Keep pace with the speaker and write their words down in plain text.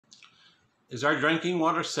Is our drinking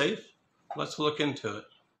water safe? Let's look into it.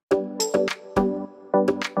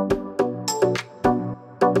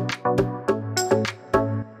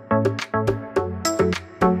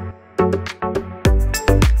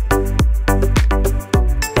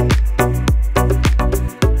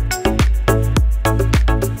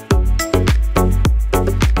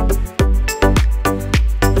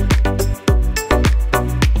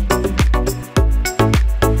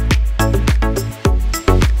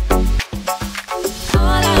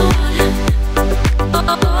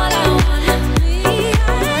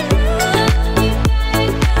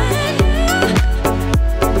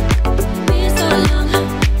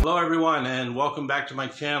 Welcome back to my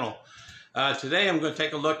channel. Today I'm going to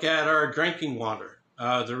take a look at our drinking water.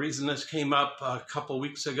 The reason this came up a couple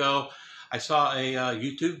weeks ago, I saw a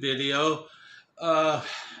YouTube video, an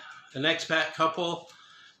expat couple,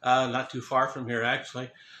 not too far from here actually.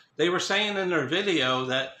 They were saying in their video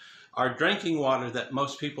that our drinking water that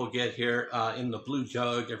most people get here in the blue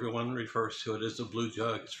jug, everyone refers to it as the blue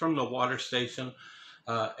jug. It's from the water station.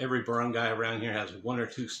 Every barangay around here has 1 or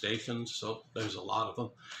 2 stations, so there's a lot of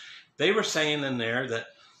them. They were saying in there that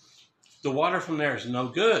the water from there is no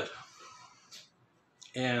good,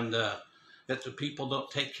 and that the people don't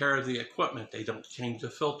take care of the equipment. They don't change the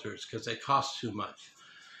filters because they cost too much.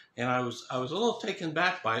 And I was a little taken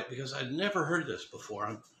back by it because I'd never heard this before.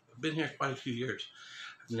 I've been here quite a few years.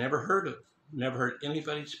 I've never heard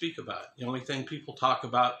anybody speak about it. The only thing people talk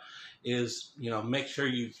about is, you know, make sure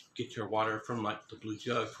you get your water from like the blue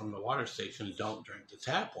jug from the water station. Don't drink the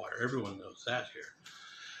tap water. Everyone knows that here.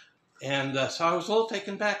 And so I was a little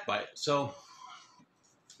taken back by it. So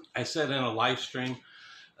I said in a live stream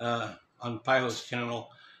on Philo's channel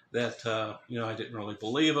that, you know, I didn't really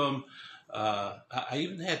believe him. I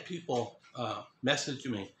even had people message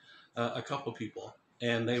me, a couple people,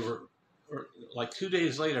 and they were like 2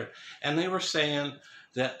 days later, and they were saying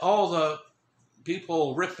that all the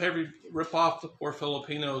people rip off the poor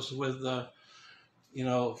Filipinos with, you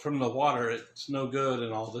know, from the water, it's no good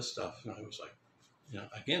and all this stuff. And I was like, you know,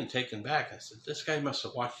 again, taken back. I said, this guy must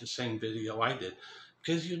have watched the same video I did,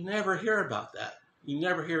 because you never hear about that. You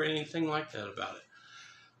never hear anything like that about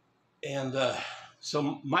it. And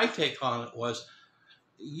so my take on it was,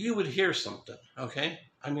 you would hear something, okay?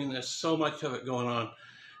 I mean, there's so much of it going on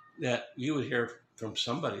that you would hear from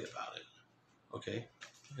somebody about it, okay?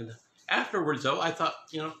 And afterwards, though, I thought,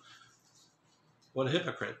 you know, what a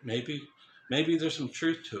hypocrite. Maybe there's some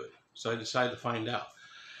truth to it. So I decided to find out.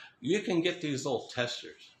 You can get these little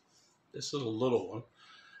testers, this little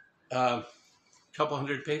one, couple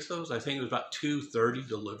hundred pesos. I think it was about 230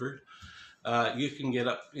 delivered. You can get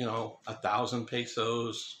up, you know, 1,000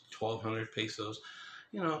 pesos, 1,200 pesos.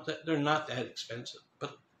 You know, they're not that expensive,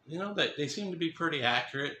 but you know, they seem to be pretty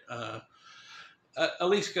accurate. At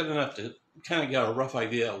least good enough to kind of get a rough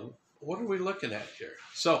idea of what are we looking at here.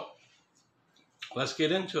 So let's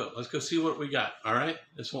get into it. Let's go see what we got. All right,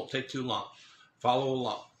 this won't take too long. Follow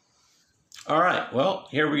along. All right, well,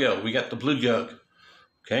 here we go. We got the blue jug,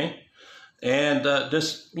 okay? And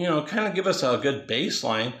just, you know, kind of give us a good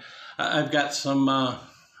baseline. I've got some,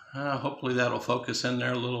 hopefully that'll focus in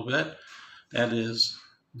there a little bit. That is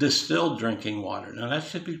distilled drinking water. Now, that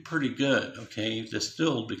should be pretty good, okay?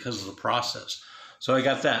 Distilled because of the process. So I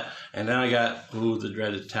got that. And then I got, the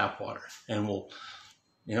dreaded tap water. And we'll,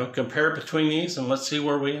 you know, compare between these and let's see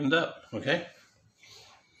where we end up, okay?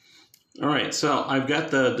 All right, so I've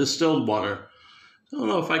got the distilled water. I don't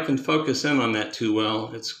know if I can focus in on that too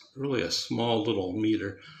well. It's really a small little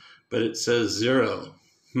meter, but it says 0.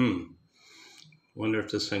 Wonder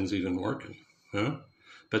if this thing's even working, huh?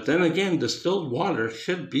 But then again, distilled water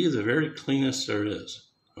should be the very cleanest there is,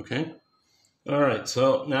 okay? All right,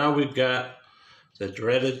 so now we've got the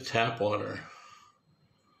dreaded tap water.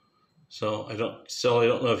 So I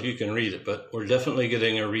don't know if you can read it, but we're definitely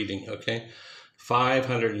getting a reading, okay?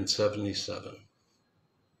 577.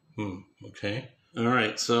 Okay. All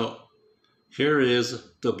right, so here is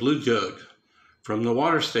the blue jug from the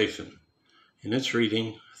water station, and it's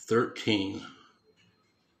reading 13.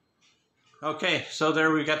 Okay, so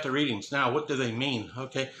there we got the readings. Now, what do they mean?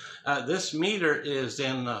 Okay, this meter is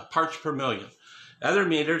in parts per million. Other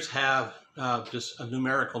meters have just a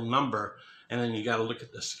numerical number, and then you got to look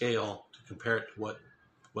at the scale to compare it to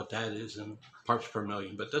what that is in parts per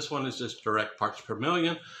million. But this one is just direct parts per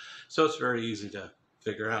million, so it's very easy to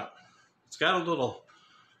figure out. It's got a little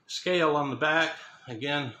scale on the back.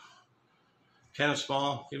 Again, kind of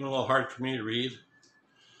small, even a little hard for me to read.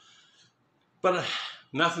 But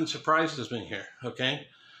nothing surprises me here, okay?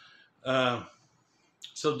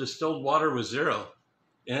 So distilled water was 0,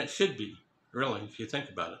 and it should be, really, if you think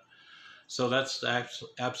about it. So that's the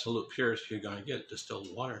absolute purest you're going to get, distilled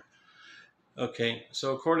water. Okay,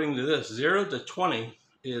 so according to this, 0 to 20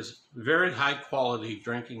 is very high quality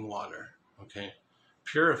drinking water, okay,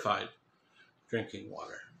 purified drinking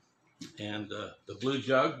water. And the blue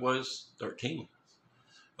jug was 13.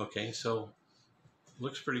 Okay, so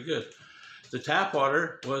looks pretty good. The tap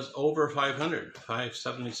water was over 500,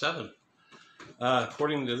 577.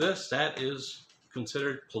 According to this, that is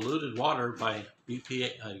considered polluted water by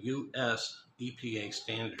US EPA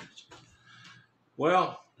standards.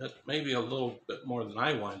 Well, that may be a little bit more than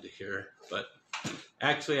I wanted to hear, but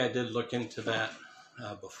actually I did look into that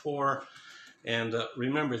before. And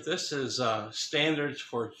remember, this is standards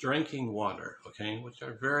for drinking water, okay, which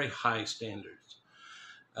are very high standards.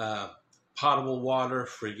 Potable water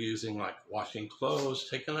for using, like washing clothes,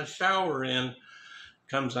 taking a shower in,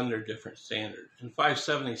 comes under different standards. And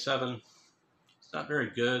 577, it's not very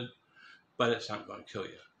good, but it's not going to kill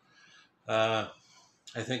you.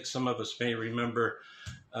 I think some of us may remember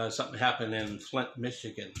something happened in Flint,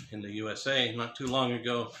 Michigan, in the USA not too long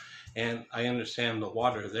ago. And I understand the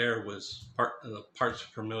water there was, the parts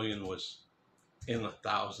per million was in the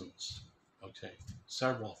thousands. Okay,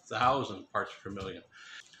 several thousand parts per million.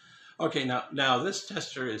 Okay, now this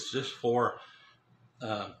tester is just for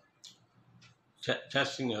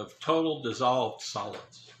testing of total dissolved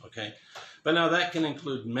solids, okay? But now that can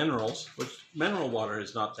include minerals, which mineral water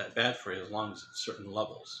is not that bad for you as long as it's certain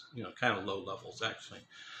levels, you know, kind of low levels actually.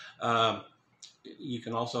 You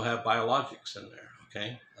can also have biologics in there,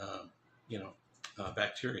 okay?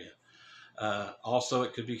 Bacteria. Also,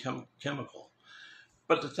 it could become chemical.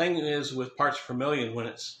 But the thing is, with parts per million,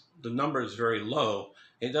 when the number is very low,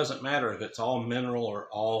 it doesn't matter if it's all mineral or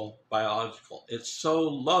all biological. It's so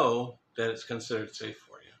low that it's considered safe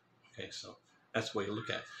for you. Okay, so that's the way you look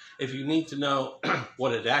at it. If you need to know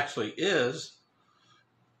what it actually is,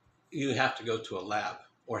 you have to go to a lab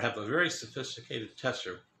or have a very sophisticated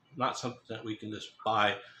tester, not something that we can just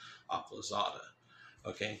buy off Lazada.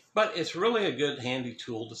 Okay, but it's really a good handy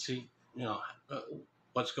tool to see, you know,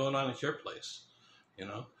 what's going on at your place. You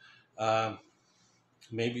know,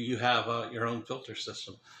 maybe you have your own filter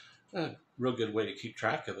system. A real good way to keep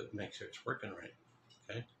track of it and make sure it's working right.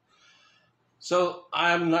 Okay, so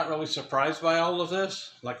I'm not really surprised by all of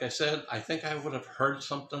this. Like I said, I think I would have heard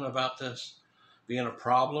something about this being a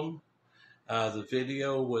problem. The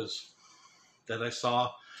video that I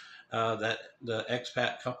saw, that the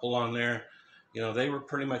expat couple on there, you know, they were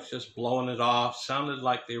pretty much just blowing it off. Sounded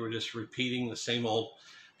like they were just repeating the same old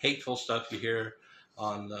hateful stuff you hear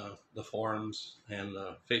on the forums and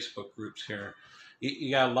the Facebook groups here.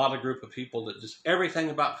 You got a lot of group of people that just, everything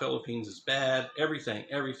about Philippines is bad. Everything.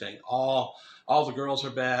 All the girls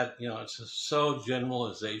are bad. You know, it's just so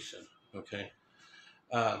generalization. Okay.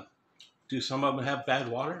 Do some of them have bad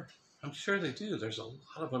water? I'm sure they do. There's a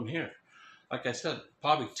lot of them here. Like I said,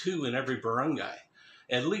 probably 2 in every barangay.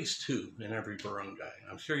 At least 2 in every barangay.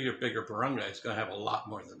 I'm sure your bigger barangay is going to have a lot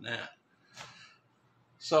more than that.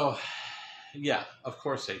 So, yeah, of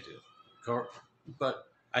course they do. But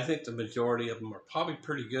I think the majority of them are probably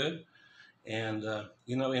pretty good. And,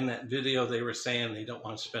 you know, in that video, they were saying they don't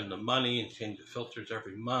want to spend the money and change the filters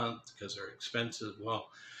every month because they're expensive. Well,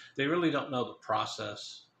 they really don't know the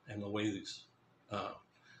process and the way these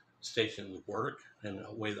stations work and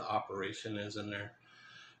the way the operation is in there.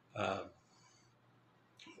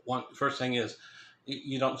 First thing is,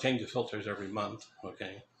 you don't change the filters every month,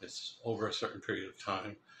 okay? It's over a certain period of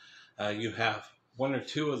time. You have 1 or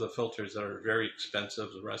 2 of the filters that are very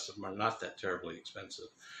expensive. The rest of them are not that terribly expensive.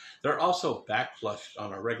 They're also back flushed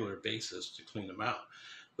on a regular basis to clean them out.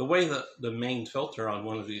 The way the main filter on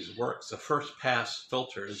one of these works, the first pass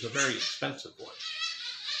filter is a very expensive one.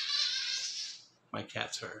 My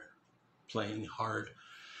cats are playing hard,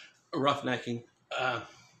 roughnecking,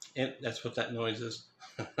 and that's what that noise is.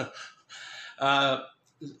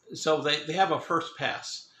 So they have a first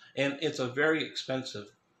pass, and it's a very expensive,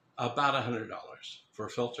 about $100 for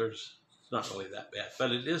filters. It's not really that bad,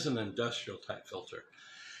 but it is an industrial type filter.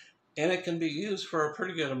 And it can be used for a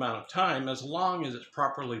pretty good amount of time as long as it's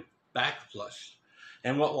properly back flushed.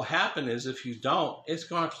 And what will happen is if you don't, it's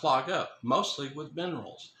going to clog up, mostly with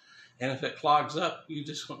minerals. And if it clogs up, you're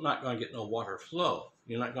just not going to get no water flow.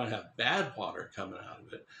 You're not going to have bad water coming out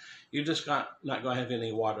of it. You're just not going to have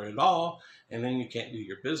any water at all, and then you can't do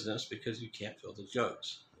your business because you can't fill the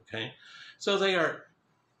jugs, okay? So they are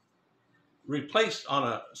replaced on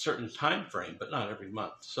a certain time frame, but not every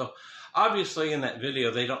month. So obviously in that video,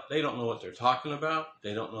 they don't know what they're talking about.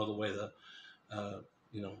 They don't know the way the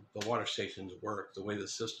water stations work, the way the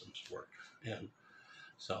systems work. And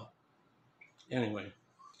so anyway,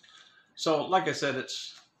 so like I said,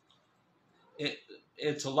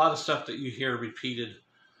 it's a lot of stuff that you hear repeated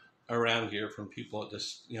around here from people that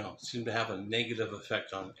just, seem to have a negative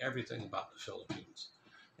effect on everything about the Philippines.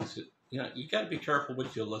 So, you got to be careful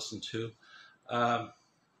what you listen to. But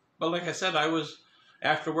like I said,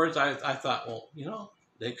 afterwards, I thought, well,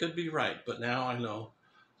 they could be right. But now I know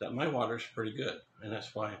that my water's pretty good. And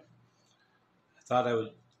that's why I thought I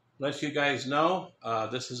would let you guys know.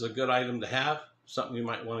 This is a good item to have, something you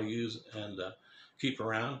might want to use and keep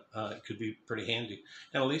around. It could be pretty handy.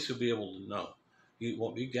 And at least you'll be able to know. You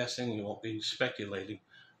won't be guessing. You won't be speculating.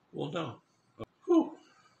 We'll know. Whew.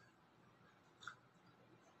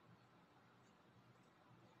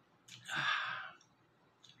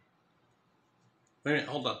 Wait a minute,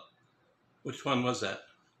 hold on. Which one was that?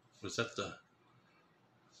 Was that the...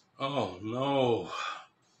 Oh, no.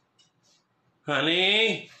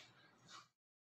 Honey?